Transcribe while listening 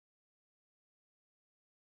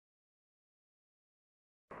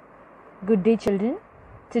Good day children.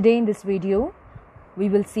 Today in this video we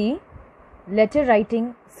will see letter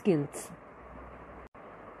writing skills.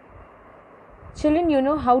 Children, you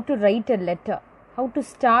know how to write a letter, how to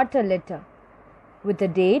start a letter with a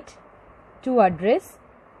date, to address,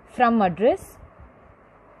 from address,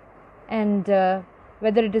 and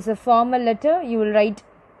whether it is a formal letter you will write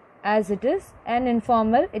as it is, and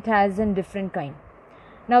informal it has a different kind.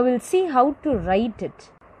 Now we'll see how to write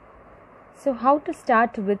it. So how to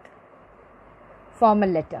start with formal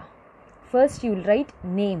letter. First you will write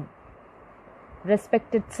name,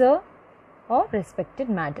 respected sir or respected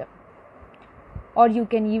madam, or you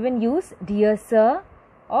can even use dear sir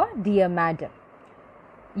or dear madam.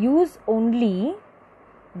 Use only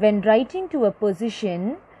when writing to a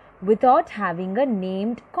position without having a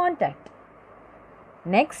named contact.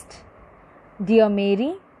 Next, dear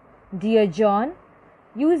Mary, dear John,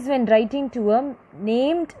 use when writing to a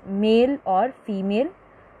named male or female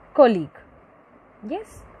colleague.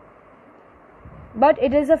 Yes, but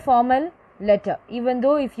it is a formal letter. Even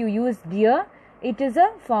though if you use dear, it is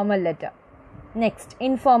a formal letter. Next,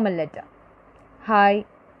 informal letter. Hi,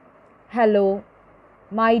 hello,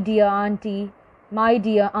 my dear auntie, my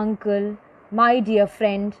dear uncle, my dear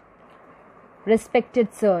friend,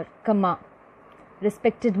 respected sir, comma,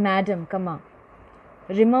 respected madam, comma.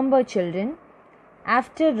 Remember children,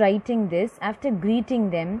 after writing this, after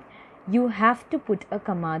greeting them, you have to put a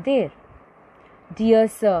comma there. Dear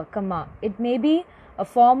sir, comma. It may be a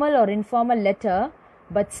formal or informal letter,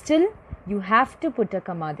 but still you have to put a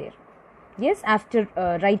comma there. Yes, after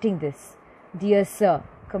writing this. Dear sir,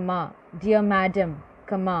 comma. Dear madam,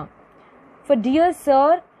 comma. For dear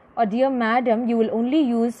sir or dear madam, you will only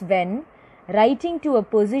use when writing to a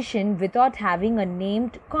position without having a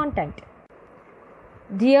named contact.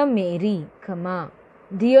 Dear Mary, comma.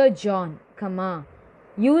 Dear John, comma.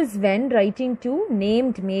 Use when writing to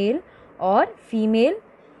named male or female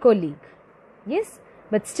colleague. Yes,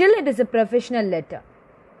 but still it is a professional letter.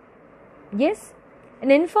 Yes,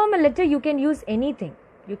 an informal letter you can use anything.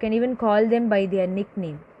 You can even call them by their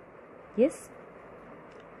nickname. Yes,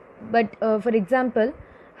 but for example,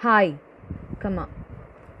 hi, comma,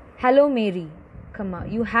 hello Mary, comma.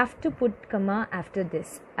 You have to put comma after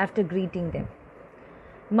this, after greeting them.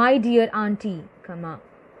 My dear auntie, comma,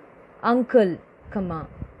 uncle, comma,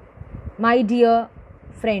 my dear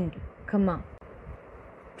friend, comma.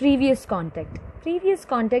 Previous contact. Previous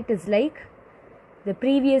contact is like the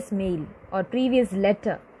previous mail or previous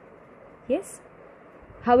letter. Yes.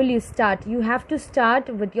 How will you start? You have to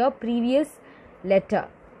start with your previous letter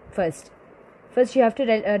first. First you have to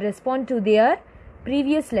respond to their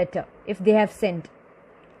previous letter if they have sent.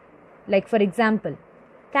 Like for example,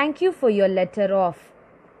 thank you for your letter of.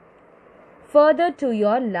 Further to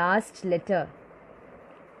your last letter.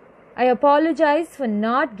 I apologize for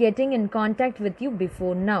not getting in contact with you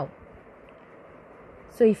before now.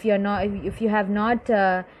 So if you have not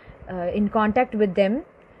in contact with them,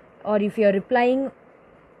 or if you are replying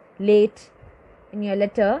late in your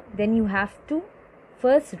letter, then you have to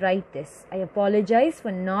first write this. I apologize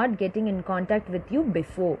for not getting in contact with you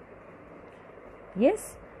before.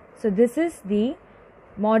 Yes. So this is the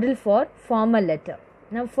model for formal letter.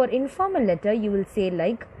 Now for informal letter, you will say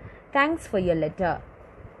like, thanks for your letter.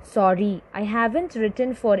 Sorry, I haven't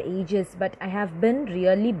written for ages, but I have been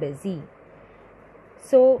really busy.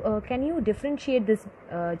 So, can you differentiate this,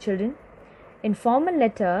 children? In formal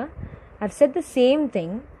letter, I've said the same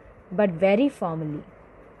thing, but very formally.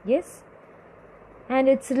 Yes? And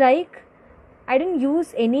it's like, I didn't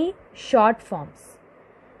use any short forms.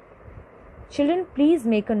 Children, please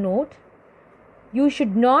make a note. You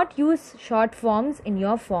should not use short forms in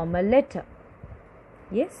your formal letter.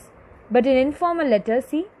 Yes? But in informal letter,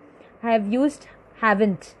 see, I have used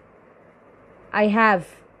haven't. I have.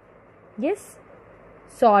 Yes.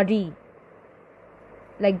 Sorry.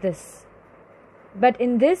 Like this. But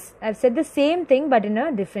in this, I have said the same thing but in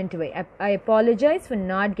a different way. I apologize for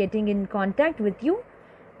not getting in contact with you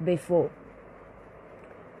before.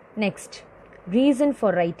 Next. Reason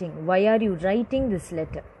for writing. Why are you writing this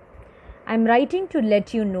letter? I am writing to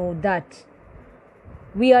let you know that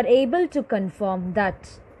we are able to confirm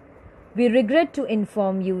that. We regret to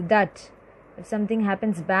inform you that. If something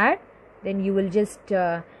happens bad, then you will just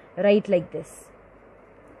write like this.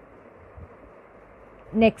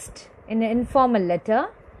 Next, in an informal letter,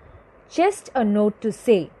 just a note to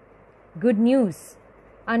say, good news,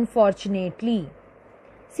 unfortunately.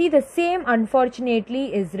 See, the same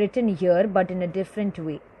unfortunately is written here but in a different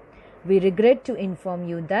way. We regret to inform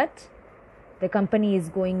you that the company is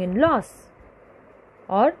going in loss.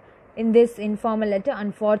 Or in this informal letter,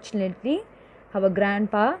 unfortunately, our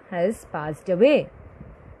grandpa has passed away.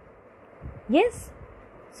 Yes.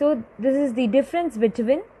 So this is the difference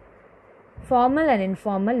between formal and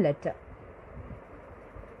informal letter.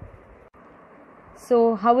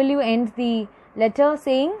 So how will you end the letter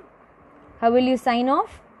saying? How will you sign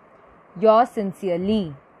off? Yours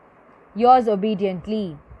sincerely, yours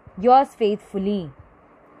obediently, yours faithfully,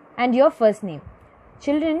 and your first name.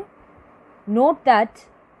 Children, note that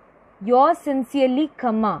yours sincerely,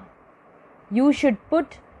 comma. You should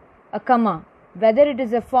put a comma. Whether it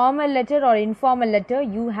is a formal letter or informal letter,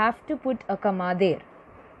 you have to put a comma there.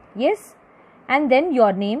 Yes? And then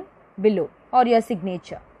your name below or your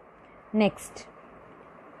signature. Next.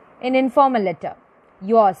 In informal letter,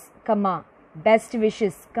 yours, comma, best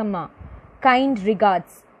wishes, comma, kind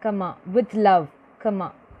regards, comma, with love,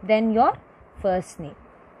 comma, then your first name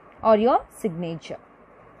or your signature.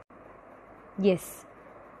 Yes.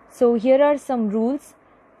 So here are some rules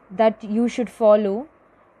that you should follow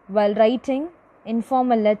while writing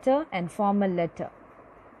informal letter and formal letter.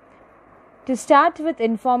 To start with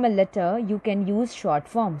informal letter, you can use short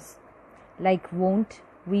forms like won't,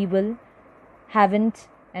 we will, haven't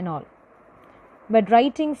and all. But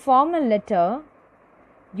writing formal letter,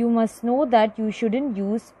 you must know that you shouldn't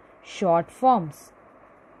use short forms.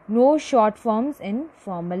 No short forms in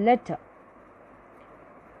formal letter.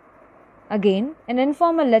 Again, an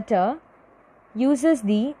informal letter uses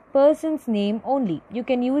the person's name only. You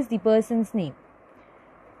can use the person's name.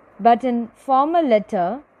 But in formal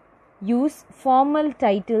letter, use formal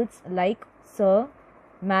titles like sir,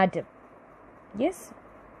 madam. Yes?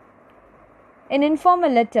 In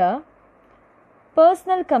informal letter,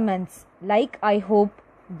 personal comments like I hope,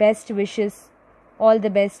 best wishes, all the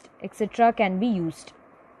best, etc. can be used.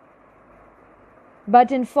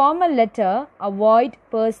 But in formal letter, avoid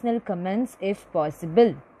personal comments if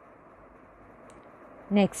possible.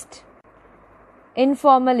 Next,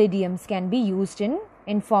 informal idioms can be used in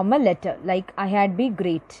informal letter like I had be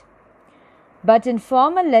great. But in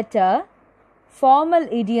formal letter, formal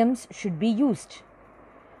idioms should be used.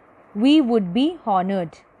 We would be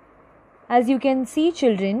honored. As you can see,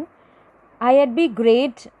 children, I had be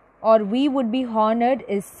great or we would be honored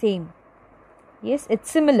is same. Yes, it's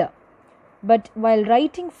similar. But while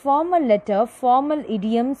writing formal letter, formal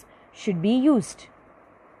idioms should be used.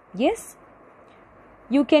 Yes?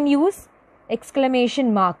 You can use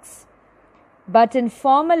exclamation marks. But in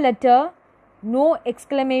formal letter, no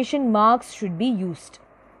exclamation marks should be used.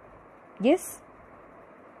 Yes?